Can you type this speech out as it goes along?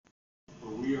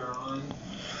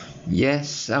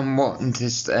Yes, I'm wanting to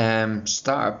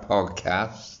start a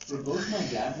podcast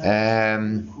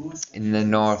in the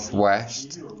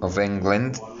northwest of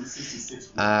England,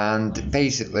 and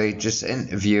basically just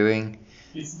interviewing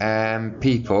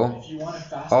people,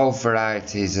 all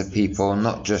varieties of people,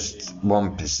 not just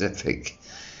one specific,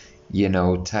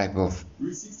 type of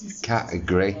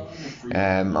category.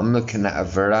 I'm looking at a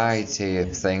variety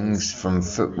of things, from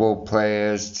football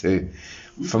players to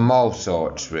from all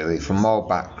sorts, really, from all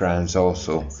backgrounds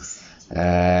also,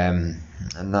 and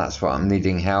that's what I'm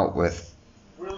needing help with.